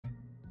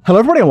Hello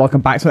everybody and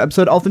welcome back to an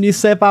episode of the new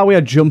save bar. We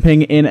are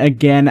jumping in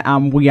again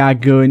and we are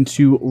going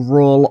to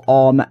roll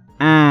on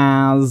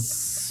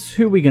as...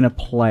 Who are we going to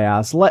play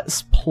as?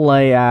 Let's do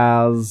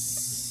a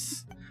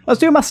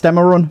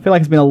Mastema run. I feel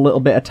like it's been a little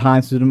bit of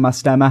time to do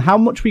Mastema. How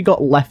much we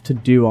got left to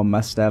do on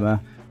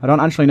Mastema? I don't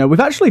actually know. We've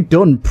actually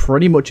done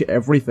pretty much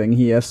everything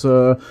here,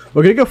 so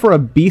we're going to go for a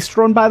beast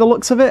run by the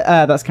looks of it.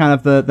 That's kind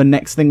of the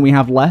next thing we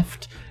have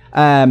left.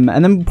 And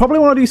then we probably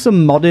want to do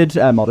some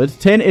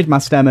tinted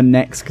Mastema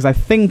next, because I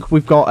think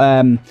we've got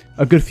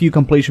a good few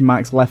completion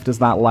marks left as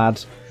that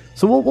lad.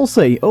 So we'll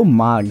see. Oh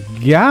my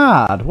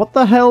god, what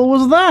the hell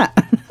was that?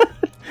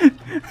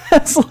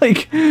 It's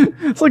like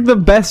the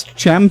best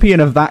champion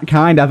of that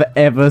kind I've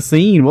ever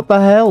seen. What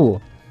the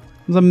hell?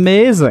 It was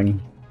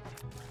amazing.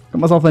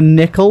 Got myself a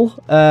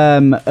nickel,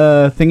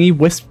 thingy,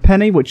 wisp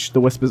penny, which the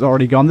wisp is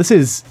already gone.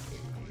 This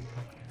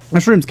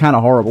room's kind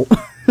of horrible.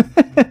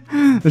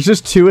 There's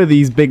just two of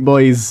these big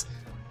boys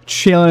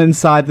chilling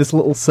inside this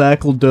little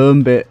circle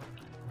dome bit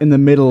in the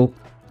middle,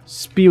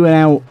 spewing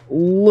out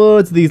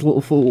loads of these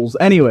little fools.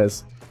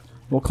 Anyways,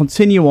 we'll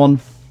continue on.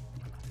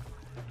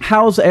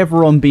 How's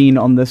everyone been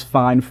on this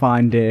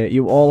fine day?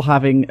 You all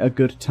having a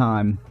good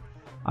time?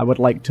 I would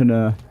like to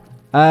know.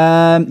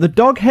 The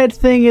dog head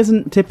thing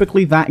isn't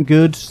typically that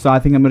good, so I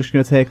think I'm just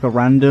going to take the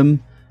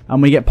random.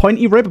 And we get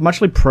Pointy Rib. I'm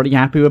actually pretty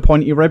happy with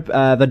Pointy Rib.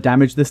 The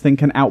damage this thing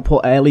can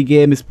output early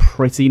game is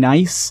pretty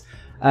nice.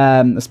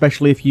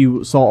 Especially if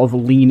you sort of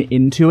lean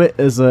into it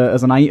as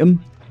an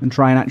item and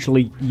try and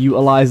actually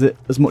utilize it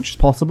as much as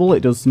possible.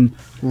 It does some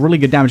really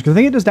good damage. Because I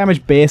think it does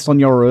damage based on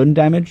your own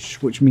damage,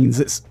 which means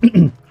it's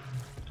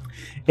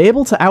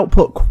able to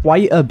output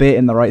quite a bit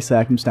in the right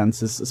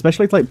circumstances,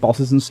 especially to like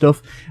bosses and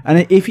stuff.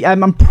 And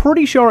I'm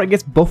pretty sure it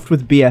gets buffed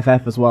with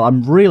BFF as well.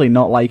 I'm really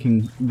not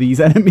liking these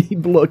enemy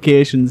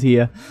locations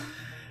here.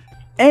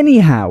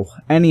 Anyhow,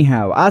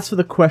 as for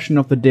the question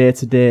of the day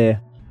today,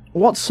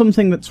 what's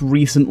something that's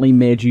recently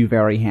made you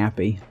very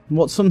happy?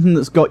 What's something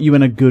that's got you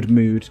in a good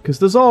mood? Because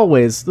there's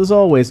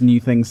always new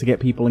things to get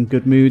people in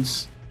good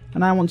moods,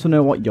 and I want to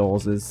know what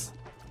yours is.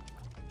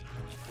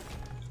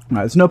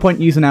 Right, there's no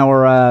point using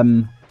our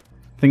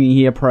thingy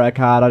here, prayer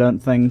card, I don't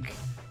think.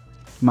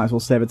 Might as well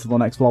save it to the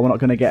next floor. We're not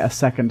going to get a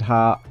second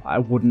heart, I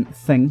wouldn't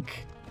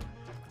think.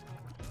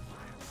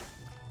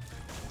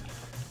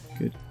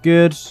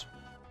 Good.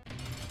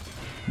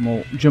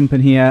 We'll jump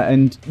in here,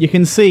 and you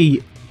can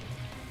see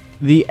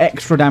the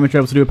extra damage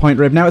we're able to do a Point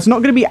Rib. Now, it's not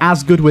going to be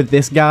as good with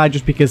this guy,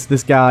 just because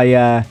this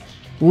guy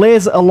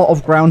lays a lot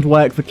of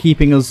groundwork for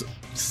keeping us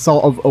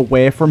sort of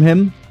away from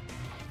him.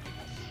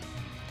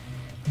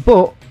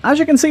 But as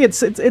you can see,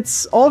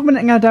 it's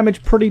augmenting our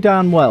damage pretty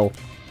darn well.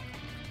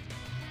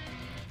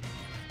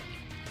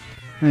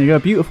 There you go,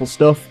 beautiful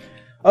stuff.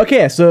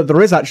 Okay, so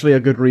there is actually a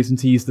good reason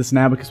to use this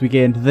now, because we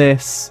gained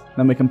this,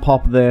 then we can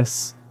pop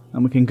this,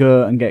 and we can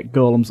go and get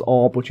Golem's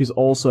Orb, which is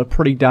also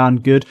pretty darn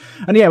good.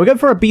 And yeah, we're going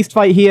for a beast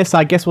fight here, so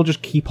I guess we'll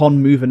just keep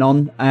on moving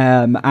on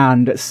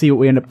and see what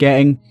we end up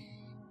getting.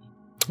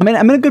 I mean,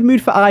 I'm in a good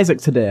mood for Isaac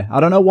today. I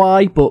don't know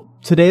why, but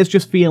today's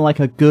just feeling like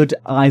a good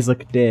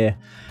Isaac day.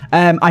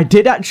 I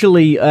did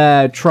actually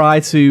try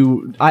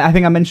to... I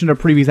think I mentioned in a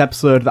previous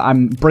episode that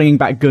I'm bringing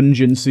back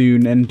Gungeon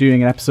soon and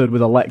doing an episode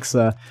with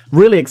Alexa.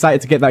 Really excited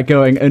to get that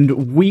going.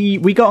 And we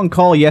got on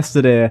call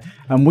yesterday,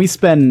 and we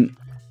spent,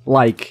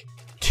 like,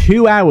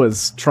 2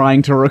 hours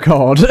trying to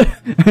record,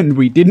 and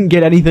we didn't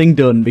get anything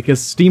done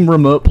because Steam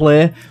Remote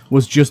Play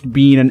was just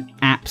being an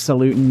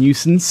absolute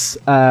nuisance.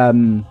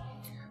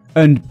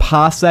 And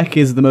Parsec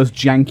is the most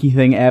janky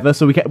thing ever,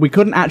 so we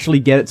couldn't actually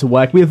get it to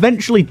work. We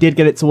eventually did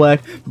get it to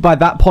work, but by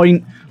that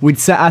point, we'd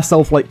set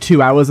ourselves like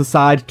 2 hours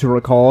aside to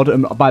record,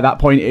 and by that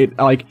point, it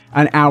like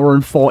an hour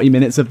and 40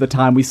 minutes of the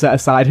time we set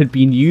aside had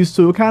been used,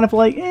 so we were kind of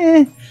like,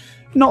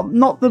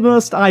 not the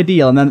most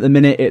ideal. And then at the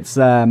minute, it's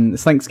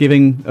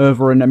Thanksgiving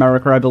over in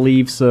America, I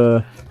believe,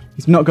 so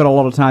he's not got a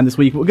lot of time this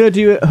week. We're going to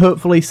do it,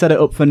 hopefully set it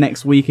up for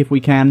next week if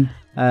we can.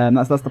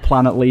 That's the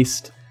plan at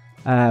least.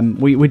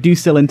 We do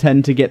still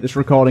intend to get this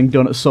recording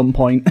done at some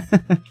point.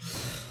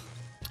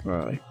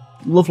 Right.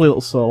 Lovely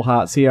little soul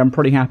hearts here. I'm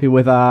pretty happy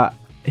with our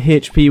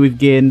HP we've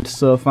gained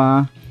so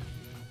far.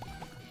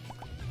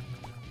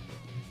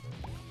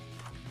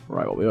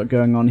 Right, what we got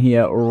going on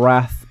here?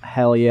 Wrath,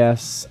 hell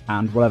yes,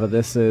 and whatever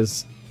this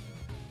is.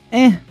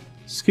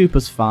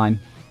 Scooper's fine.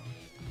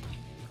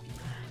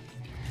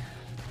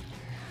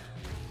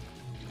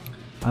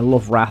 I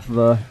love Wrath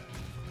though.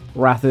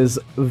 Wrath is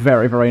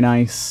very, very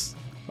nice.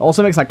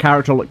 Also makes that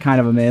character look kind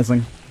of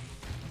amazing.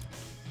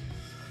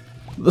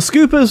 The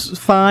Scooper's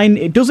fine.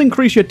 It does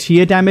increase your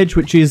tier damage,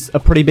 which is a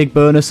pretty big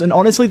bonus. And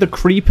honestly, the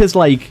creep is,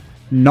 like,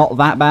 not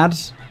that bad.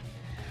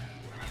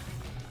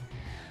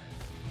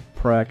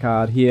 Prayer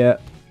card here.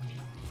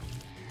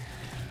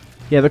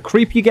 Yeah, the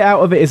creep you get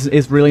out of it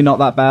is really not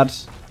that bad.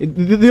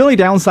 The only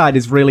downside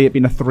is really it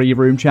being a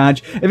 3-room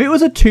charge. If it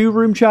was a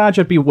 2-room charge,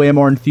 I'd be way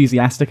more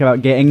enthusiastic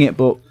about getting it.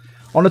 But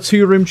on a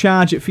 2-room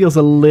charge, it feels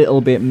a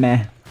little bit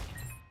meh.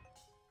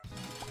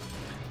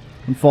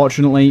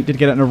 Unfortunately, did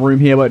get it in a room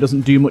here where it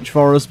doesn't do much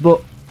for us,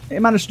 but it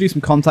managed to do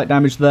some contact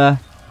damage there.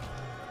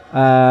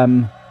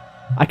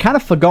 I kind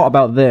of forgot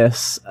about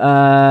this.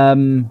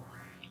 Let's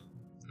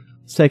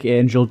take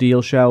Angel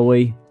Deal, shall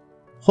we?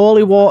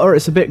 Holy Water,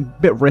 it's a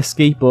bit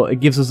risky, but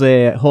it gives us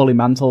a Holy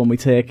Mantle and we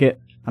take it.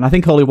 And I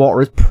think Holy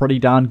Water is pretty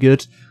darn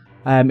good.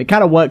 It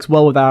kind of works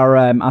well with our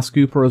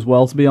Scooper as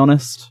well, to be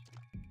honest.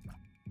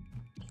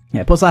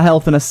 Yeah, it puts our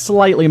health in a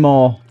slightly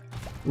more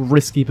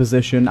risky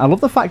position. I love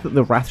the fact that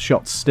the Wrath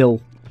Shots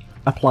still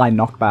apply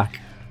knockback.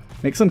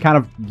 Makes them kind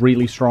of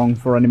really strong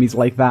for enemies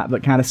like that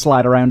kind of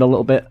slide around a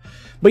little bit.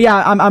 But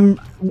yeah, I'm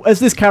as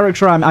this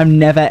character, I'm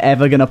never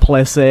ever gonna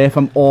play safe.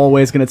 I'm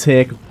always gonna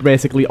take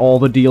basically all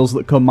the deals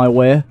that come my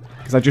way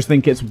because I just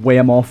think it's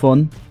way more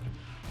fun.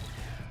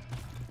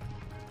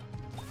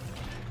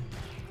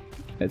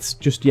 It's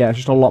just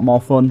just a lot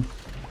more fun.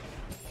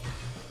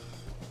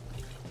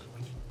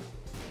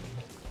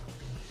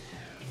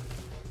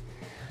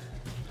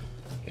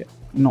 Okay,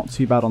 not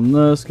too bad on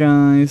those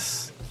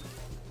guys.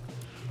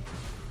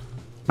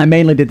 I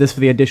mainly did this for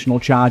the additional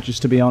charges,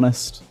 to be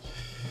honest.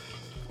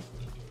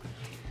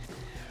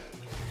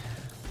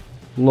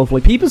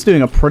 Lovely. Peeper's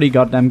doing a pretty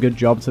goddamn good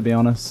job, to be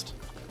honest.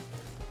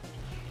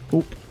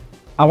 Oop.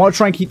 I want to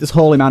try and keep this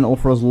Holy Mantle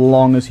for as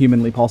long as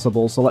humanly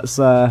possible, so let's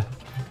try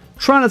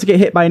not to get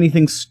hit by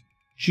anything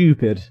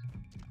stupid.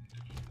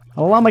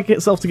 I'll allow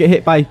myself to get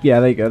hit by...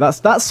 Yeah, there you go.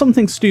 That's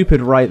something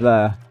stupid right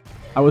there.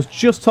 I was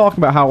just talking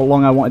about how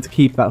long I wanted to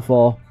keep that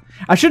for.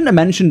 I shouldn't have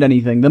mentioned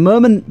anything. The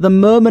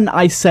moment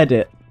I said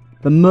it,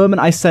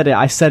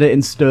 I said it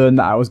in stone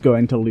that I was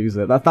going to lose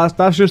it.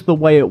 That's just the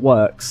way it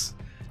works.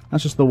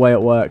 That's just the way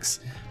it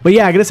works. But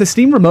yeah, I gotta say,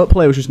 Steam Remote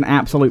Play was just an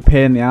absolute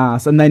pain in the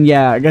ass. And then,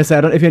 yeah, I gotta say,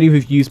 I don't know if any of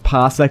you have used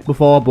Parsec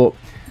before, but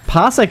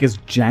Parsec is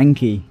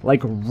janky.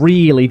 Like,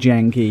 really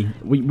janky.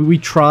 We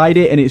tried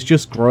it, and it's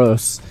just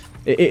gross.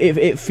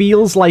 It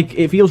feels like...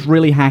 It feels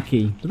really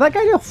hacky. Did that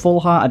guy do a full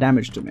heart of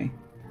damage to me?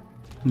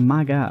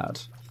 My god.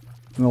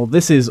 Well,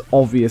 this is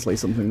obviously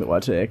something that we're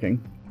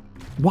taking.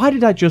 Why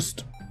did I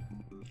just...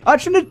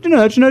 Actually, do you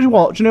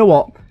know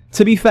what?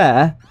 To be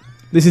fair,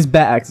 this is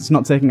better, because it's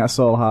not taking our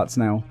soul hearts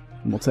now.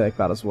 And we'll take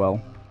that as well.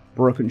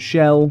 Broken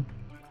Shell.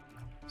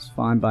 It's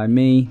fine by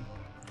me.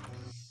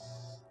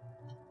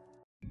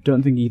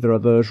 Don't think either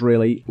of those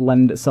really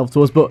lend itself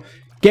to us, but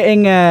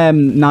getting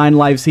 9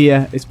 lives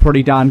here is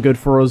pretty darn good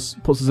for us.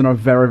 Puts us in a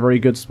very, very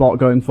good spot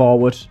going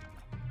forward.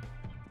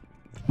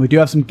 We do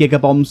have some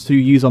Giga Bombs to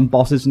use on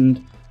bosses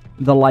and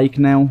the like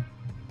now.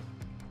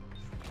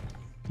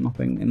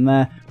 Nothing in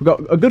there. We've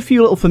got a good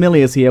few little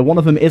familiars here. One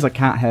of them is a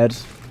cat head,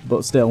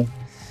 but still.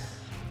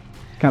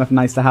 Kind of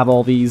nice to have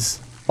all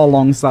these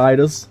alongside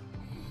us.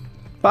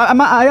 But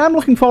I am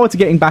looking forward to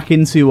getting back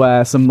into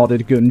some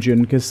modded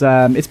Gungeon, because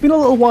it's been a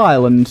little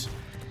while, and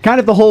kind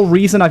of the whole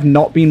reason I've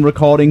not been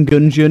recording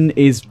Gungeon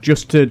is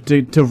just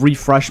to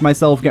refresh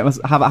myself,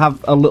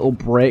 have a little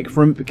break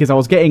from it, because I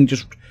was getting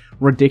just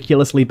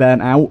ridiculously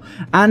burnt out.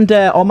 And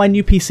on my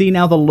new PC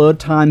now, the load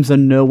times are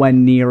nowhere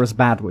near as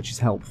bad, which is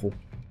helpful.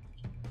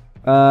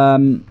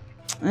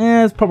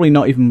 It's probably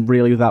not even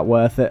really that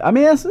worth it. I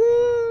mean,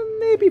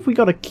 maybe if we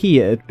got a key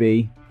it'd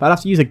be. But I'd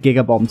have to use a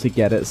Giga Bomb to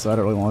get it, so I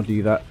don't really want to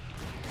do that.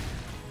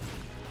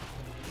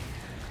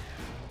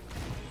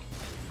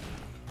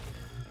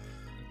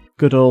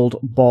 Good old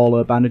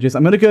baller bandages.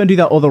 I'm going to go and do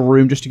that other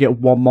room just to get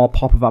one more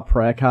pop of our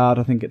prayer card.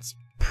 I think it's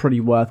pretty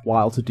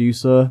worthwhile to do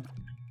so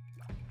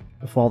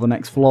before the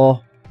next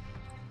floor.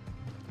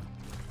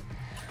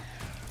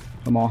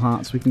 The more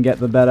hearts we can get,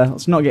 the better.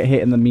 Let's not get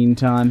hit in the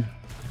meantime.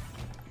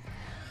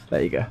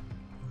 There you go.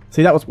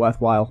 See, that was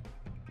worthwhile.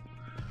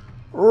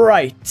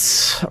 Right.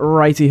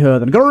 Righty-ho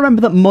then. Gotta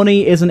remember that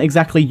money isn't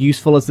exactly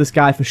useful as this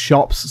guy for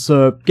shops,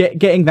 so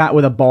getting that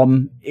with a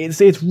bomb,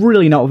 it's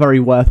really not very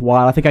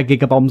worthwhile. I think our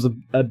Giga Bombs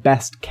are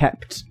best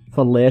kept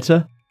for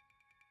later.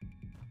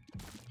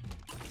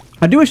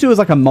 I do wish there was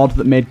like a mod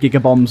that made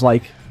Giga Bombs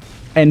like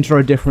enter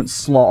a different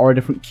slot or a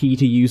different key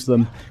to use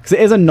them, because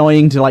it is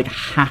annoying to like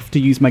have to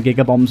use my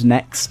Giga Bombs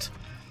next.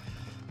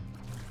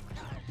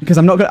 Because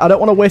I don't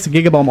want to waste a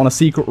Giga Bomb on a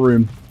secret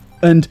room.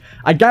 And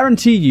I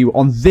guarantee you,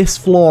 on this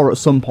floor at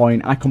some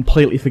point, I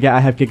completely forget I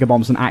have Giga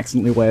Bombs and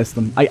accidentally waste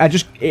them.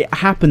 It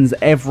happens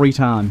every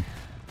time.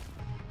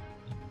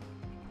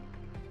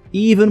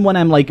 Even when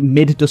I'm, like,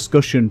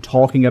 mid-discussion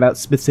talking about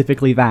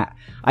specifically that,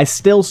 I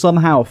still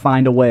somehow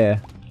find a way.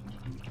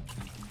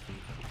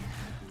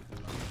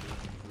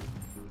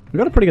 We've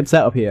got a pretty good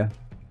setup here.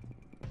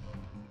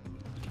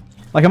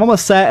 Like, I'm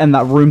almost certain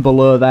that room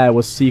below there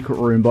was secret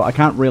room, but I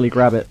can't really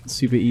grab it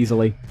super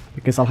easily,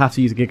 because I'll have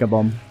to use a Giga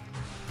Bomb.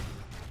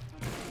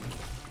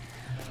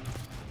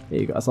 There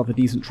you got yourself a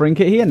decent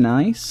trinket here,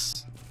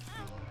 nice.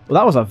 Well,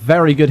 that was a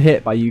very good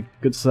hit by you,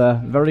 good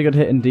sir. Very good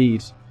hit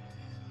indeed.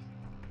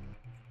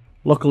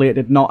 Luckily, it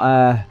did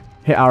not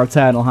hit our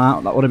Eternal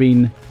Heart. That would have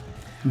been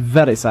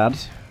very sad.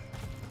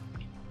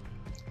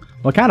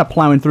 We're kind of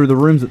plowing through the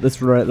rooms at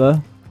this rate,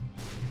 though.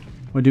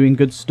 We're doing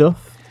good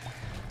stuff.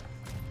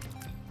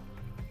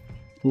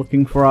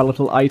 Looking for our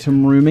little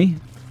item roomie.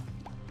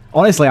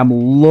 Honestly, I'm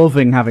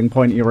loving having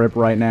Pointy Rib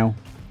right now.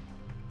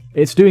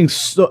 It's doing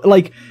so...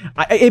 Like,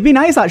 it'd be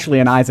nice, actually,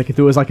 in Isaac, if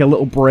there was, like, a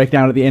little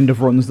breakdown at the end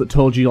of runs that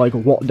told you, like,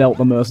 what dealt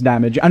the most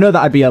damage. I know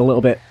that'd be a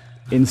little bit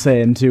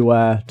insane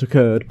to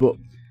code, but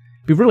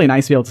it'd be really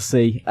nice to be able to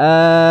see.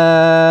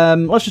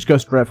 Let's just go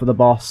straight for the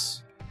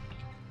boss.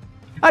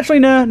 Actually,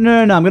 no.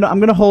 I'm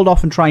gonna hold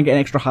off and try and get an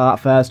extra heart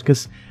first,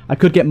 because I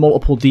could get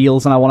multiple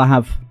deals, and I want to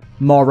have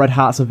more red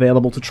hearts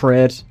available to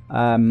trade,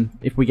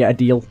 if we get a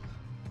deal,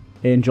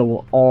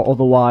 Angel or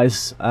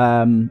otherwise,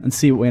 and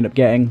see what we end up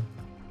getting.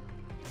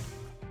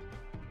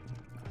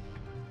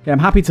 Yeah, I'm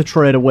happy to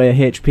trade away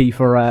HP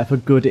for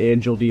good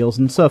Angel deals,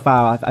 and so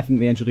far I think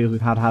the Angel deals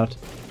we've had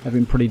have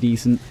been pretty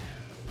decent.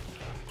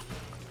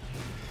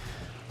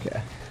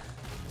 Okay.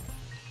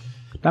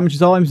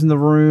 Damages all items in the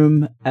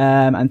room,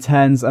 and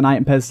turns an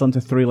item pedestal into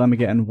 3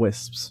 Lemmigated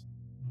Wisps.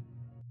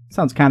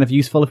 Sounds kind of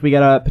useful if we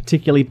get a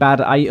particularly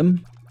bad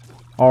item,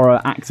 or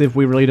an active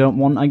we really don't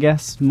want, I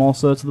guess, more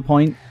so to the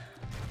point.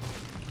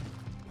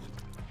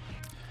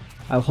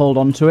 I'll hold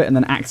on to it and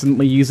then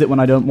accidentally use it when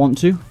I don't want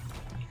to,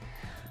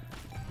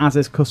 as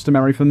is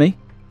customary for me.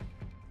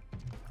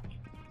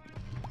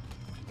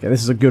 Okay,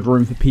 this is a good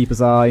room for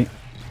Peeper's Eye.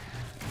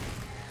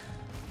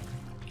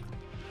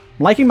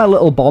 I'm liking my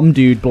little bomb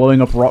dude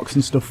blowing up rocks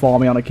and stuff for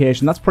me on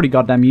occasion. That's pretty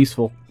goddamn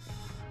useful.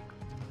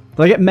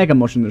 Did I get Mega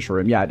Mush in this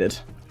room? Yeah, I did.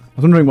 I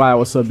was wondering why I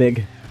was so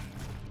big.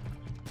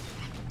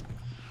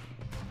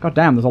 God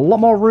damn, there's a lot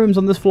more rooms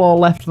on this floor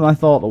left than I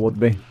thought there would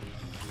be.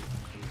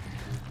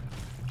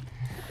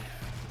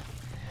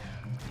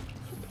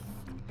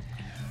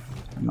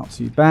 Not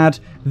too bad.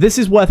 This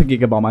is worth a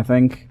Gigabomb, I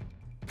think.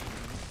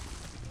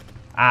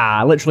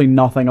 Ah, literally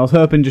nothing. I was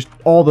hoping just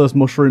all those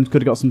mushrooms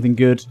could have got something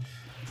good.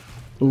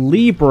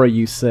 Libra,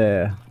 you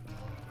say?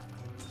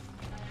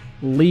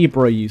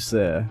 Libra, you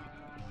say?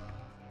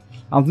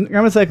 I'm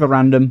going to take the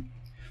random.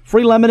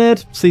 Free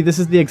lemonade. See, this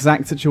is the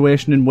exact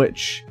situation in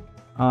which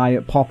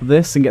I pop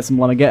this and get some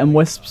Lemmigated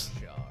Wisps.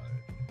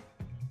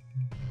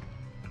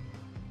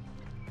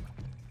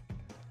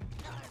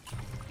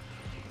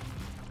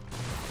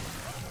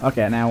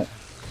 Okay, now,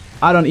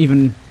 I don't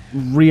even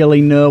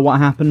really know what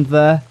happened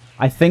there.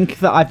 I think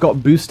that I've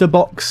got Booster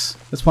Box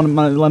as one of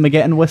my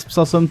Lemmigated Wisps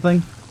or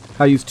something.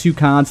 I used 2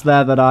 cards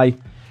there that I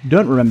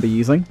don't remember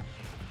using.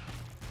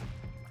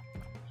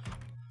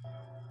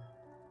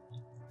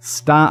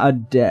 Start a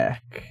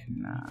deck.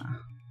 Nah.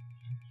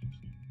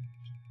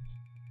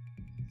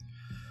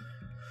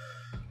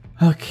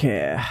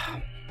 Okay.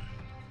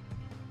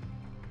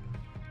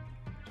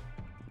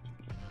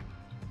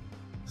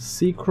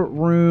 Secret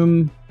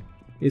room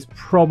is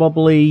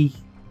probably...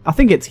 I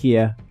think it's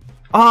here.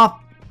 Ah!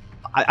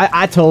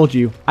 I told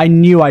you. I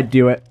knew I'd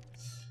do it.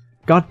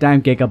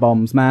 Goddamn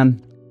Gigabombs,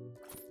 man.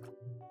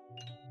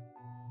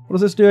 What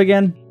does this do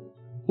again?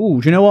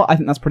 Ooh, do you know what? I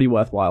think that's pretty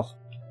worthwhile.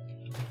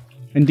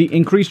 Indeed,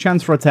 increased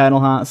chance for Eternal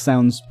Hearts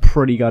sounds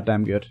pretty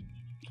goddamn good.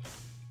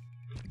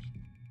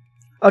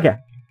 Okay.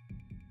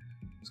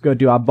 Let's go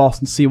do our boss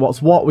and see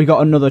what's what. We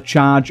got another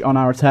charge on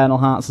our Eternal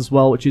Hearts as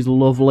well, which is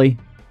lovely.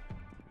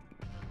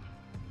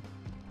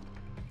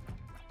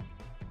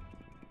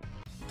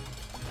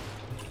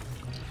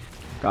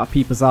 Got a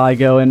Peeper's Eye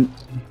going.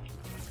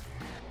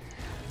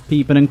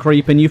 Peeping and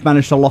creeping. You've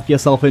managed to lock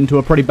yourself into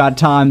a pretty bad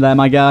time there,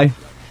 my guy.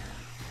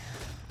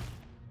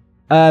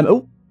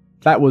 Oh,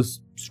 that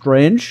was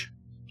strange.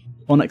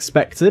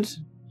 Unexpected.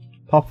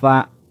 Pop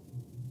that.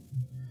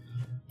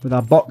 With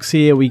our box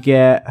here, we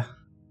get...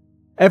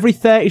 Every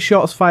 30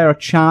 shots fire a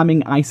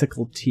Charming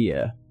Icicle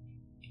tier.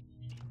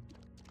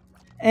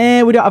 We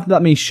don't have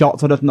that many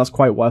shots. I don't think that's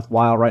quite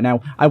worthwhile right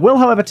now. I will,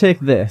 however, take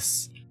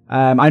this.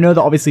 I know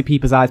that obviously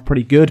Peeper's Eye is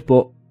pretty good,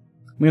 but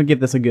I'm going to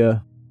give this a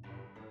go.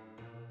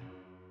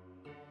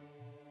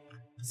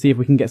 See if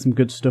we can get some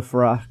good stuff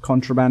for our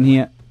contraband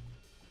here.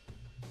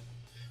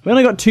 We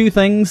only got 2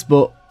 things,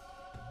 but...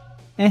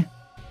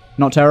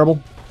 not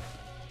terrible.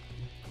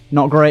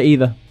 Not great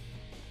either.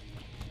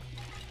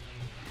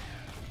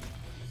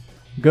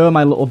 Go,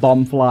 my little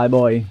bomb fly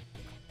boy.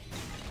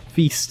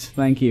 Feast,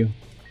 thank you.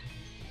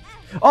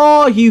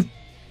 Oh, you...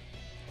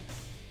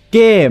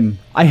 Game.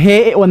 I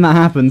hate it when that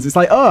happens. It's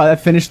like, oh, I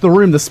finished the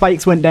room. The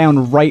spikes went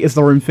down right as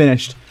the room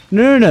finished.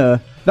 No.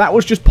 That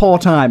was just poor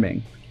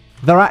timing.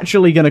 They're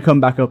actually going to come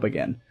back up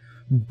again.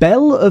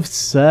 Bell of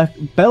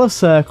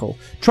Circle.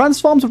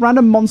 Transforms a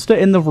random monster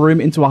in the room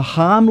into a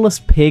harmless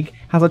pig.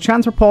 Has a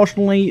chance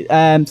proportionally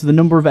to the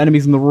number of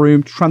enemies in the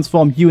room to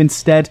transform you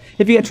instead.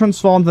 If you get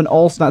transformed, then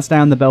all stats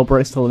down, the bell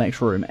breaks to the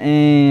next room.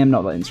 I'm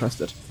not that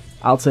interested.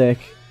 I'll take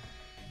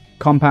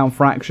Compound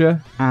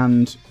Fracture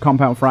and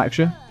Compound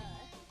Fracture.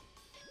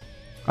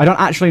 I don't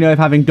actually know if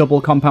having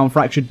double Compound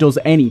Fracture does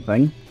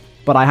anything,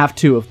 but I have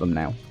 2 of them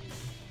now.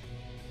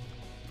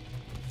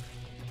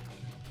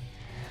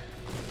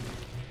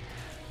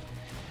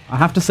 I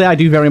have to say I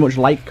do very much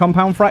like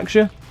Compound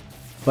Fracture,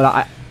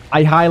 but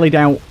I highly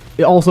doubt...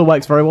 It also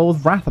works very well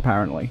with Wrath,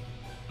 apparently.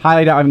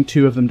 Highly doubt having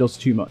 2 of them does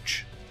too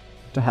much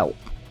to help.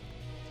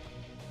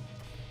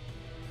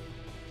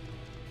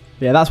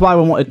 Yeah, that's why I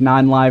wanted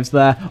 9 lives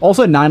there.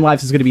 Also, 9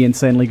 lives is going to be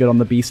insanely good on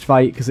the Beast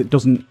fight, because it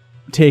doesn't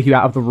take you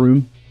out of the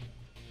room.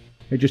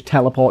 It just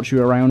teleports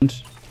you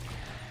around.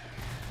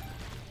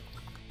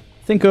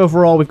 I think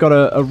overall we've got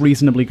a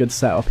reasonably good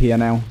setup here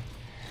now.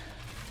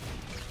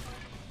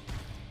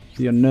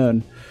 The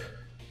unknown.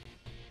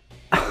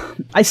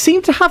 I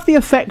seem to have the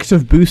effect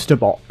of Booster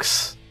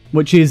Box,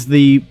 which is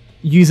the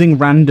using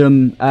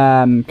random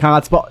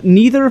cards, but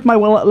neither of my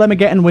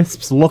Lemogeddon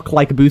Wisps look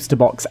like a Booster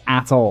Box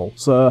at all,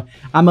 so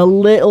I'm a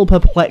little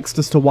perplexed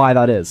as to why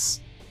that is.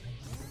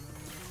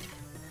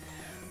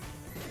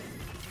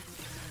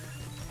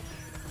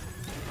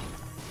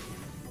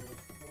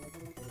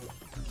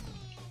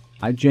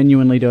 I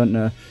genuinely don't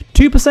know.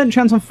 2%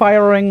 chance on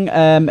firing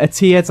a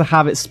tier to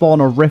have it spawn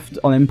a rift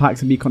on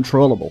impact and be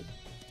controllable.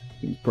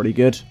 Seems pretty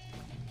good.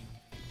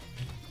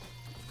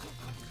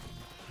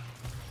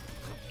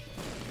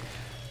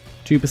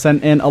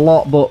 %2 in, a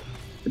lot, but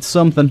it's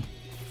something.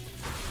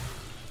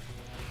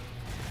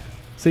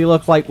 See,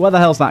 look, like, where the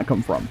hell's that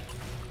come from?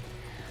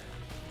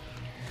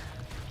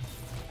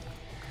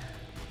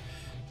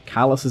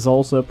 Callus is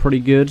also pretty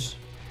good.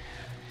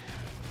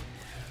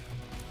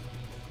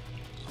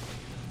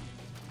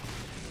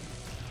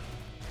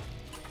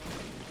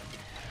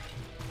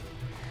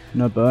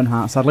 No Burn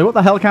Heart, sadly. What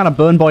the hell kind of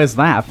Burn Boy is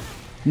that?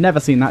 Never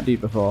seen that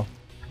dude before.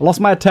 I lost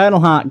my Eternal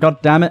Heart,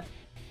 god damn it.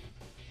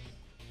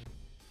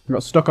 I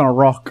got stuck on a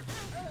rock.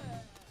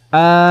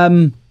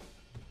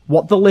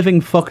 What the living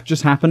fuck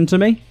just happened to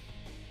me?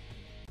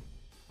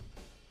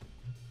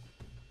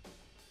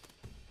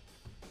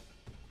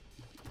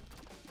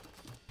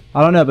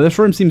 I don't know, but this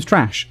room seems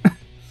trash.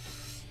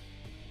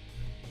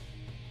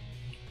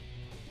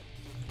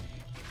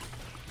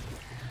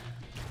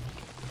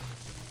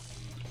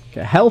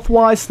 Okay,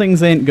 health-wise,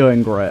 things ain't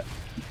going great.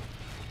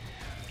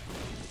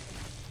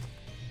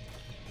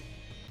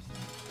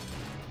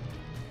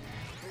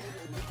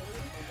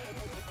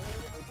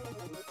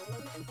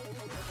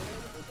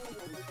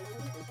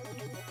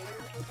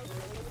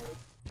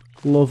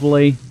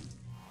 Lovely.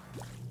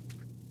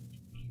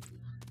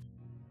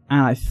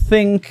 And I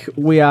think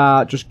we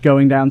are just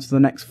going down to the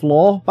next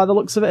floor by the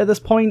looks of it at this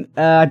point.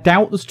 I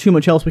doubt there's too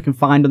much else we can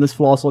find on this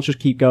floor, so let's just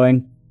keep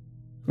going.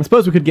 I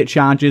suppose we could get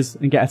charges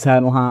and get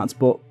Eternal Hearts,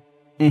 but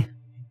eh.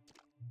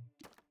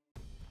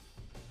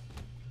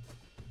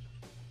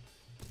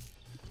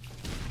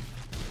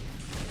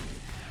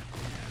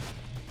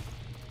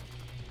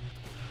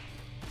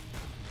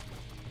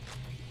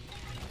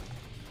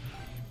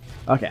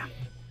 Okay.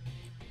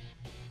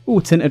 Ooh,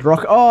 Tinted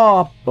Rock.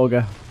 Oh,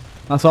 bugger.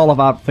 That's all of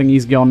our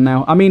thingies gone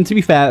now. I mean, to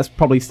be fair, it's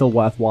probably still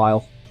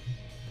worthwhile.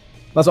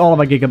 That's all of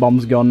our Giga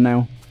Bombs gone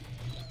now.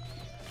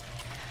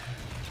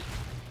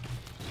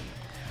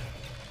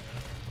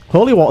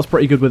 Holy Water's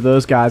pretty good with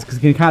those guys,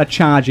 because you can kind of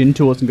charge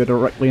into us and go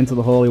directly into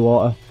the Holy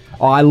Water.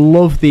 Oh, I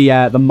love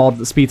the mod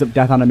that speeds up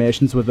death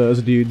animations with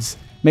those dudes.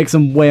 Makes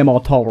them way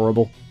more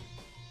tolerable.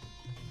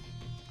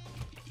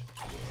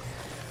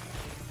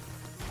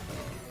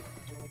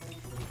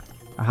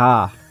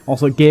 Aha.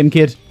 Also, Game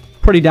Kid.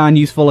 Pretty darn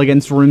useful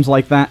against rooms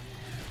like that.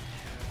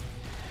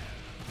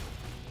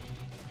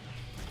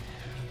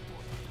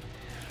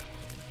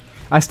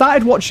 I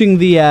started watching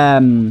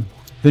the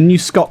new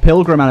Scott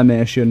Pilgrim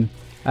animation.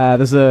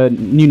 There's a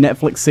new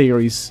Netflix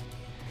series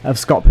of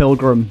Scott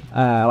Pilgrim,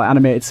 like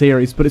animated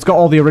series, but it's got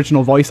all the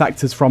original voice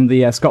actors from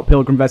the Scott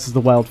Pilgrim vs.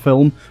 the World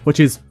film, which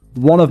is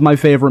one of my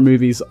favourite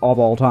movies of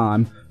all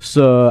time.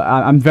 So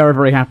I'm very,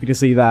 very happy to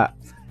see that.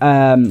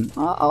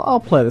 I'll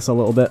play this a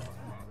little bit.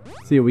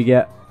 See what we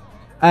get.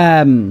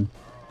 Yeah,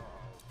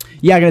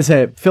 I'm going to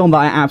say, film that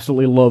I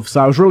absolutely love,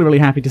 so I was really, really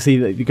happy to see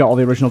that you got all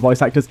the original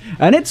voice actors,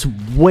 and it's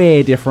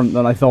way different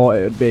than I thought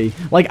it would be.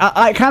 Like,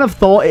 I kind of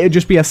thought it would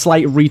just be a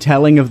slight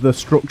retelling of the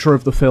structure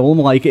of the film,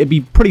 like, it'd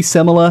be pretty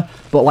similar,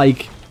 but,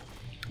 like,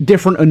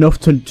 different enough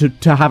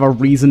to have a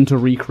reason to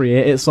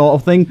recreate it, sort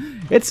of thing.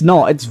 It's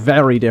not, it's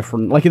very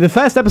different. Like, the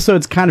first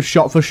episode's kind of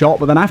shot for shot,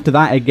 but then after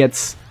that, it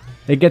gets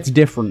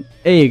different.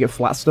 Hey, you get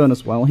Flatstone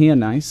as well here,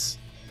 nice.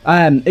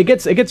 It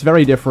gets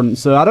very different,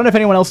 so I don't know if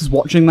anyone else is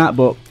watching that,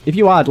 but if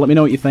you are, let me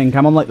know what you think.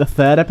 I'm on, like, the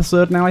 3rd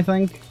episode now, I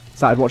think.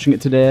 Started watching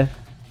it today.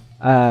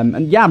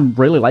 And yeah, I'm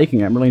really liking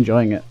it. I'm really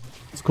enjoying it.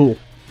 It's cool.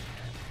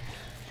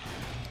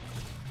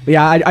 But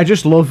yeah, I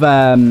just love,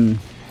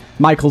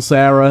 Michael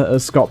Cera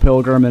as Scott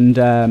Pilgrim, and,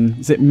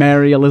 is it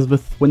Mary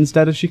Elizabeth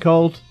Winstead, is she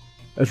called?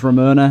 As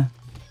Ramona.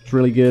 It's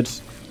really good.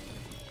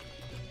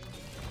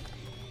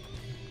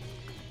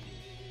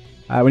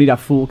 We need our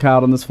Fool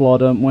card on this floor,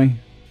 don't we?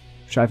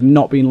 Which I've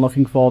not been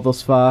looking for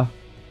thus far.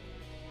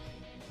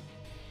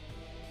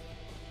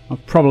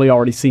 I've probably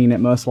already seen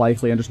it, most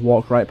likely, and just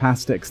walked right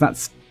past it, because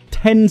that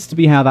tends to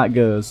be how that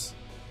goes.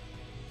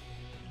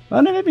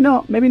 Oh, no, maybe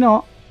not. Maybe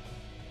not.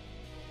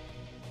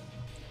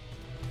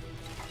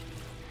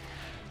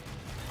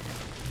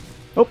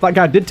 Oh, that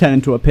guy did turn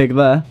into a pig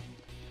there.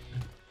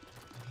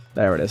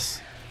 There it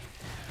is.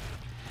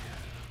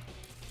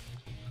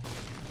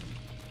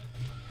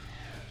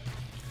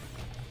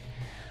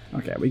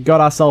 Okay, we got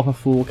ourselves a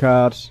Fool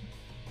card.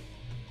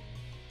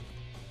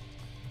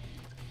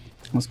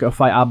 Let's go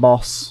fight our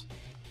boss.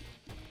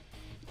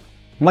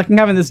 I'm liking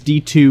having this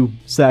D2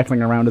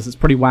 circling around us. It's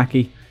pretty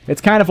wacky.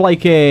 It's kind of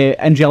like a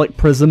Angelic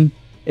Prism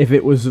if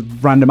it was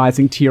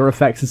randomizing tier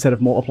effects instead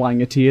of multiplying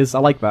your tiers. I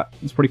like that.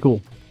 It's pretty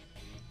cool.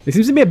 It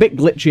seems to be a bit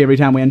glitchy every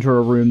time we enter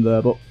a room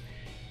though, but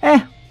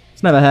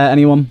it's never hurt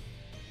anyone.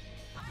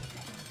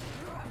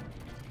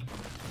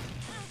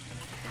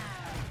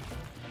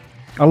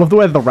 I love the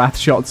way the Wrath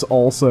shots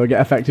also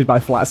get affected by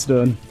flat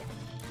stone.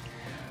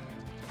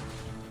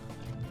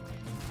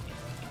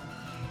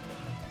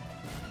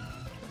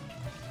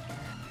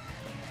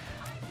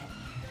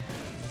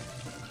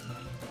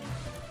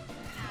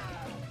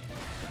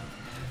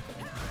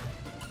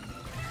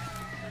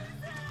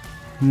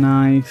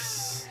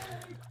 Nice.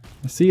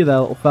 I see you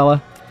there, little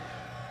fella.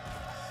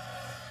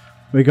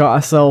 We got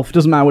ourselves...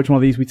 Doesn't matter which one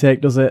of these we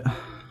take, does it?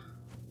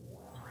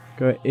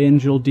 Go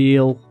Angel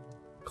Deal.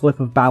 Clip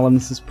of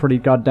Balance is pretty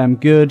goddamn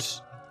good.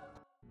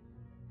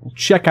 We'll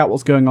check out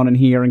what's going on in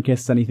here in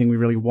case there's anything we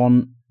really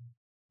want.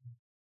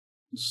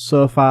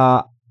 So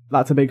far,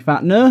 that's a big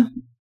fat no.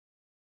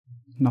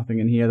 Nothing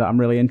in here that I'm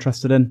really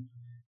interested in.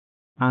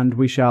 And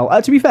we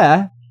shall... to be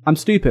fair, I'm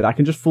stupid. I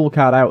can just full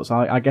card out, so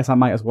I guess I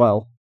might as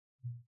well.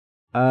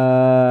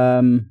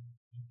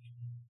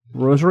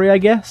 Rosary, I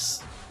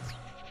guess?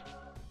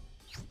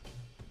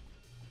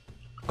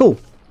 Cool.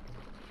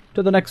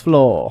 To the next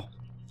floor.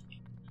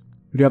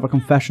 We do have a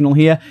confessional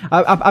here.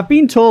 I've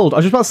been told, I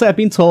was just about to say, I've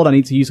been told I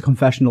need to use the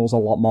confessionals a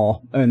lot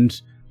more, and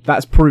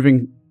that's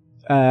proving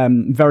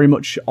very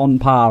much on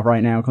par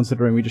right now,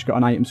 considering we just got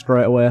an item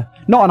straight away.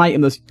 Not an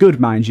item that's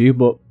good, mind you,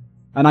 but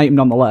an item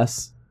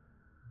nonetheless.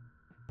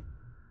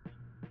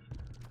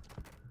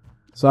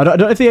 So I don't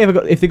know if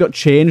they got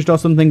changed or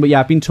something, but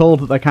yeah, I've been told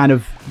that they're kind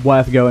of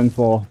worth going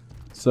for.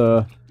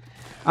 So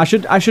I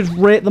should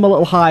rate them a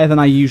little higher than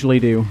I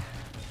usually do.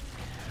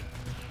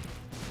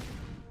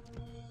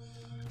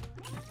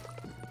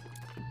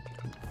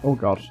 Oh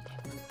god.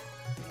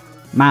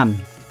 Man,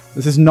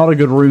 this is not a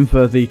good room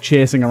for the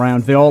chasing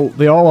around. They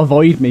all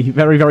avoid me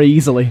very, very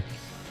easily.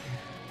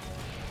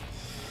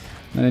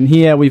 And in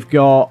here we've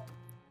got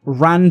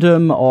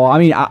random, or I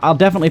mean, I'll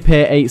definitely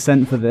pay 8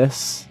 cents for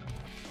this.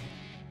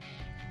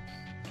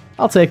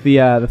 I'll take the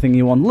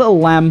thingy one. Little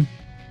Lamb,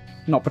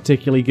 not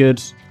particularly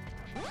good.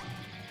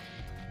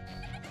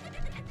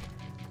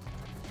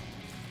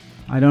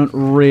 I don't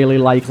really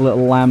like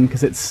Little Lamb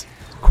because it's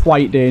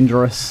quite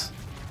dangerous.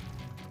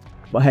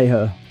 But hey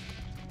ho.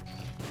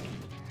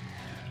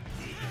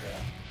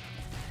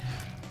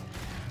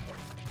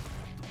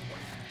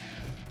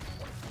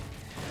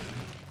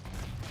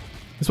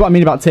 That's what I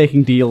mean about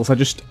taking deals.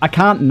 I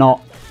can't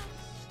not.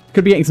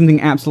 Could be getting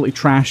something absolutely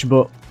trash,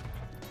 but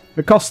if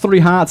it costs 3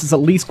 hearts, it's at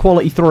least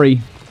quality 3.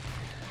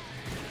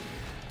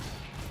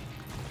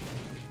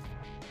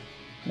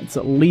 It's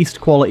at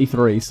least quality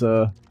 3,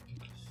 so...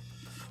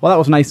 Well, that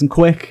was nice and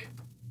quick.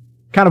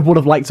 Kind of would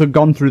have liked to have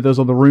gone through those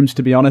other rooms,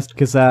 to be honest,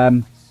 because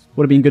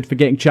would have been good for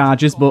getting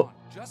charges, but...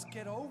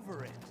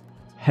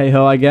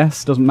 Hey-ho, I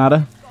guess. Doesn't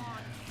matter.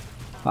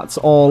 That's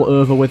all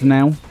over with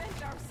now.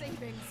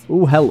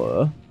 Ooh,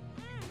 hello.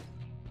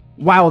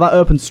 Wow, that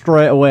opened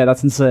straight away.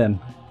 That's insane.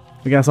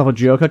 We get ourselves a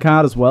Joker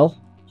card as well.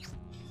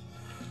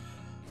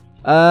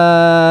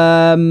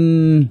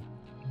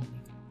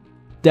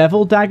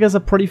 Devil Daggers are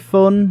pretty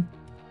fun.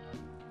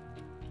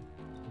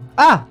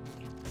 Ah!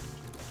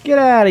 Get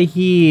out of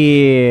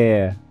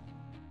here!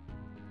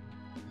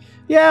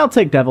 Yeah, I'll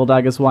take Devil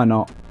Daggers, why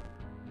not?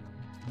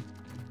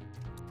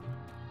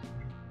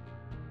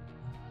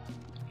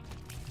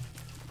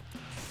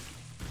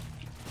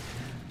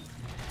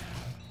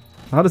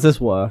 How does this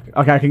work?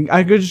 Okay,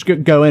 I could just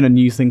go in and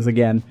use things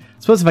again. I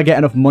suppose if I get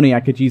enough money,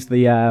 I could use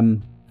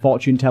the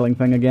fortune telling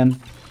thing again.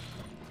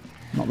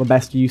 Not the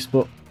best use,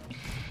 but...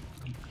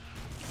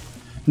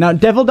 Now,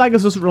 Devil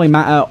Daggers doesn't really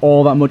matter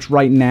all that much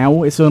right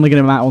now. It's only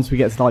going to matter once we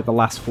get to, like, the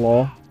last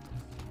floor.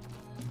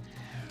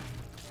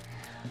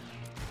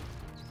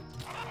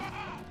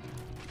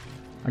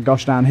 I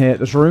gosh damn hate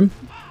this room.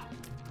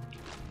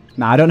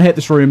 Nah, I don't hate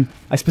this room.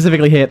 I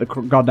specifically hate the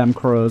goddamn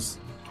crows.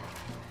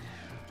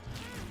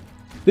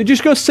 They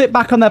just go sit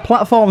back on their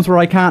platforms where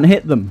I can't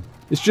hit them.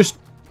 It's just...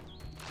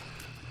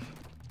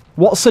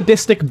 What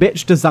sadistic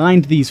bitch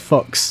designed these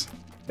fucks?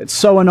 It's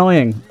so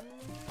annoying.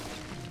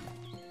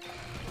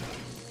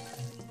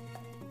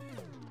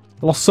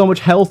 I lost so much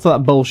health to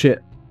that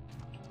bullshit.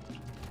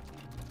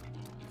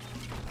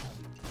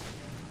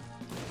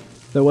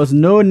 There was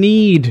no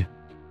need.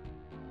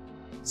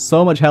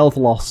 So much health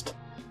lost.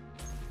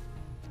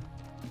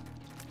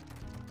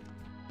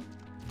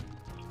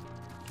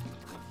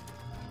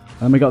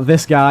 And we got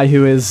this guy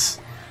who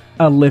is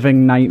a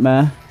living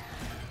nightmare.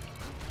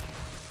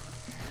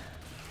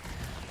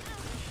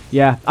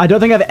 Yeah, I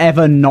don't think I've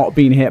ever not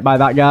been hit by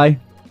that guy.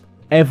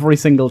 Every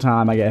single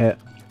time I get hit.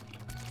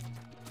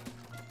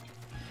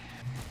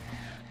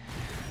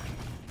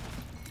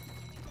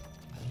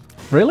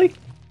 Really?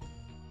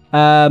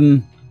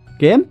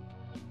 Game?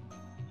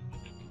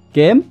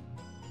 Game? Do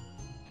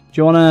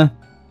you wanna...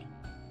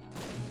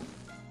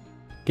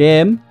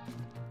 Game?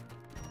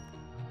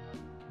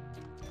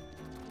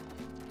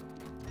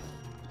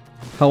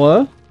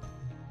 Hello?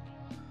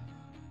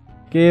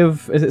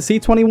 Give... Is it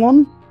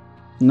C21?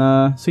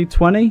 No.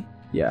 C20?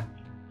 Yeah.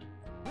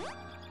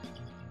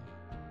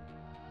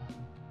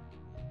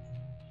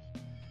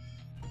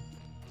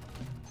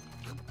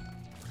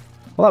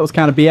 Well, that was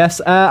kind of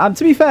BS.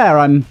 To be fair,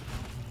 I'm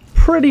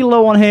pretty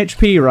low on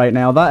HP right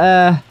now.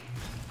 That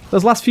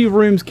those last few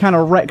rooms kind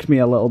of wrecked me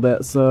a little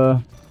bit,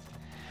 so...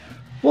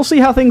 We'll see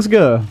how things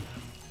go.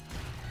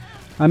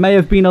 I may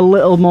have been a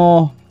little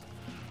more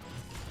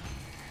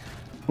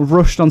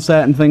rushed on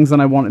certain things than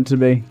I wanted to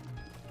be.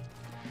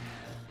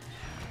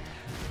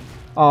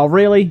 Oh,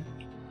 really?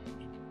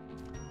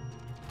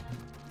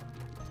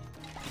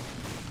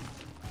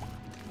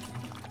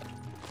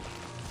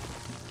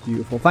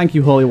 Beautiful. Thank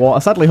you, Holy Water.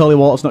 Sadly, Holy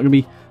Water's not going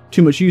to be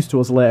too much use to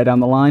us later down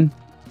the line.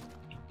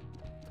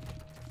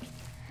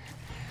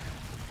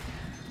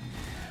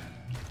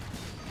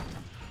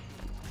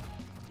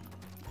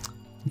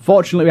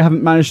 Unfortunately, we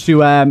haven't managed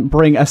to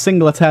bring a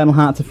single Eternal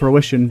Heart to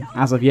fruition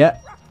as of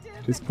yet,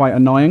 which is quite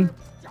annoying.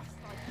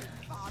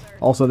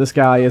 Also, this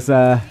guy is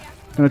going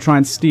to try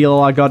and steal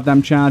all our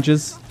goddamn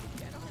charges.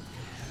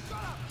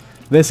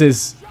 This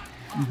is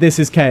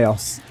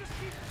chaos.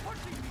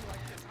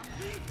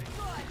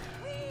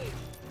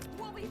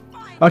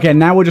 Okay,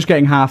 now we're just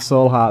getting half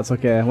soul hearts.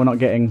 Okay, we're not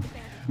getting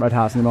red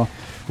hearts anymore.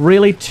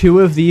 Really, 2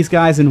 of these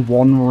guys in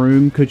one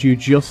room? Could you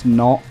just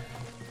not?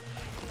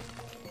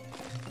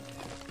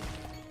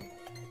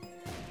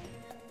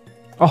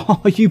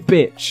 Oh, you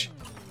bitch.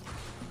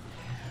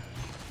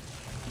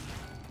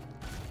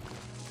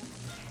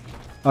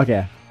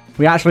 Okay.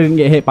 We actually didn't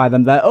get hit by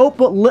them there. Oh,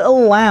 but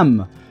Little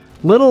Lamb.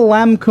 Little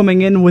Lamb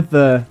coming in with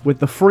the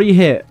free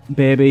hit,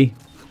 baby.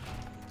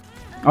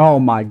 Oh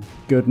my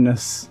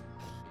goodness.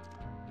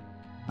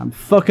 I'm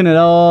fucking it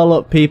all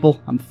up, people.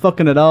 I'm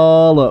fucking it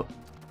all up.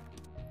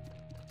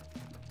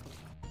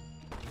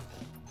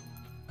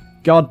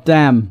 God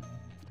damn.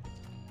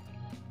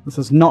 This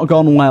has not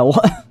gone well.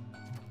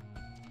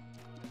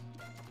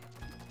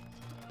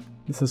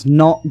 This has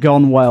not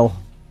gone well.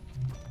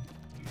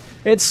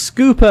 It's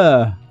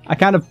Scooper! I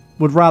kind of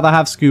would rather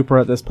have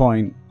Scooper at this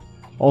point.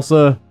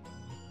 Also,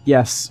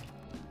 yes.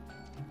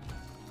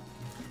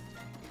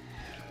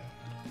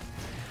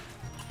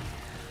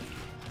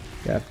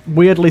 Yeah,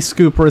 weirdly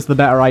Scooper is the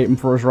better item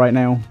for us right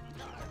now.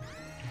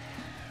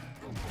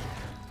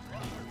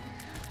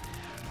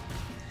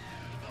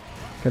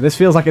 Okay, this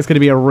feels like it's going to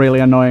be a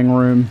really annoying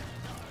room.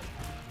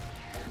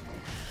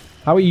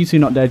 How are you two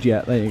not dead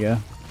yet? There you go.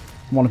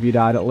 One of you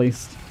died at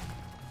least.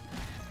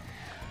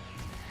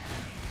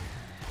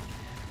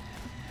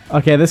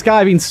 Okay, this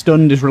guy being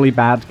stunned is really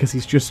bad because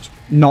he's just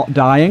not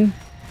dying.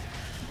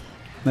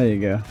 There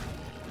you go.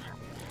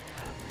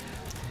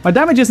 My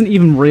damage isn't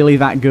even really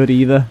that good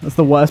either. That's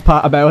the worst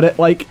part about it.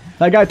 Like,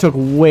 that guy took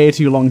way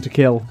too long to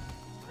kill.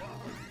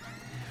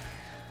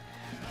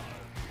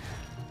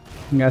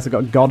 You guys have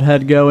got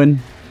Godhead going.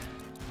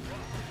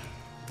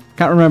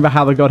 Can't remember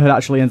how the Godhead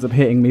actually ends up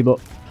hitting me, but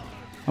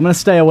I'm going to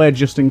stay away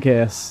just in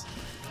case.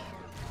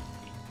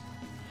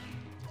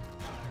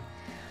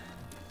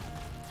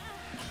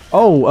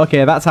 Oh,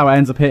 okay, that's how it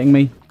ends up hitting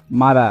me.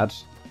 My bad.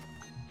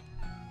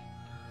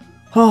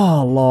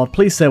 Oh, Lord,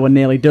 please say we're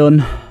nearly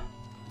done.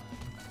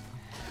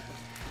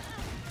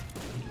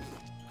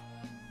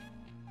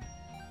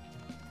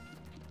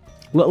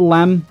 Little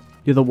Lamb,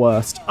 you're the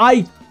worst.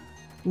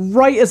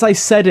 Right as I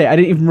said it, I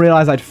didn't even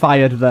realise I'd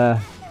fired there.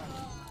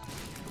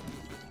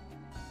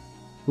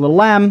 Little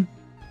Lamb.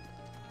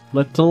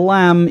 Little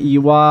Lamb,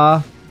 you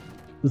are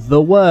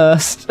the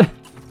worst.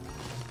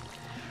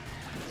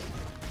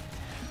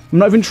 I'm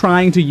not even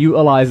trying to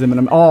utilize him,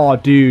 and oh,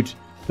 dude,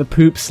 the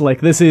poop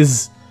slick. This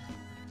is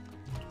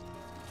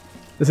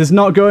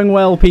not going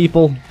well,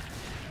 people.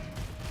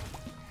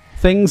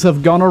 Things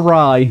have gone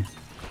awry.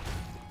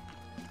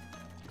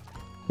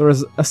 There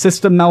is a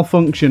system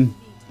malfunction.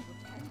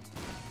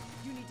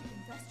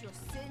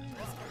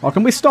 Oh,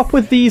 can we stop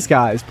with these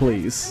guys,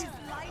 please?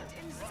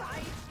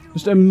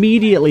 Just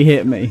immediately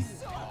hit me.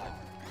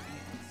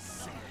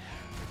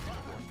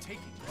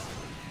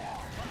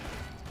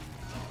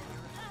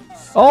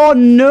 Oh,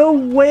 no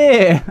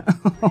way!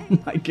 Oh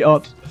my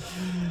god.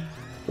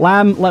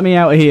 Lamb, let me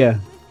out of here.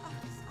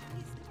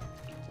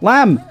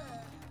 Lamb!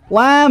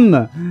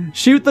 Lamb!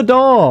 Shoot the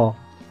door!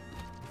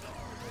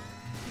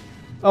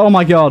 Oh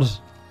my god.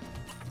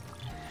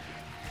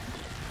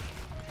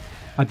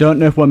 I don't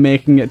know if we're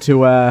making it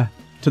to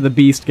the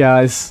beast,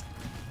 guys.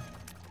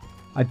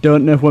 I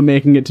don't know if we're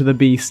making it to the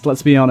beast,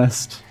 let's be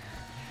honest.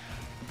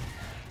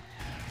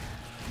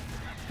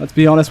 Let's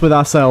be honest with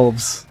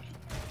ourselves.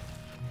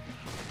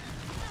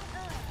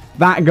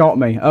 That got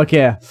me.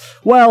 Okay.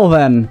 Well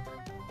then.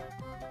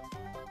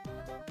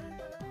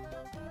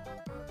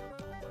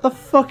 The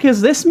fuck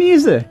is this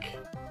music?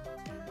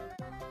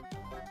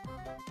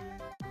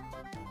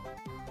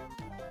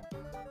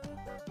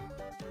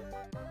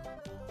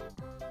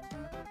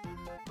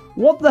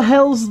 What the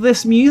hell's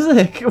this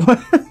music?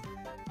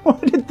 Where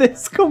did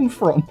this come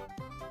from?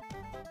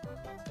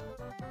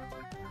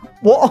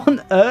 What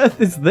on earth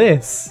is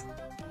this?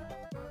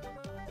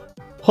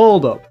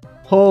 Hold up.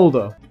 Hold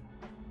up.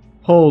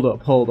 Hold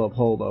up, hold up,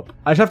 hold up.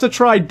 I just have to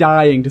try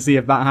dying to see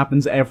if that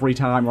happens every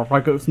time, or if I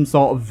got some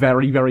sort of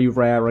very, very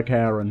rare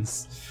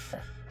occurrence.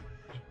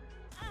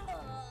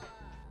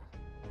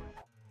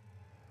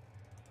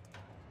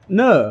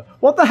 No.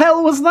 What the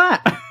hell was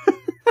that?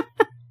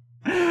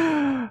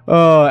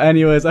 Oh,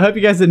 anyways, I hope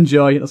you guys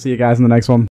enjoy. I'll see you guys in the next one.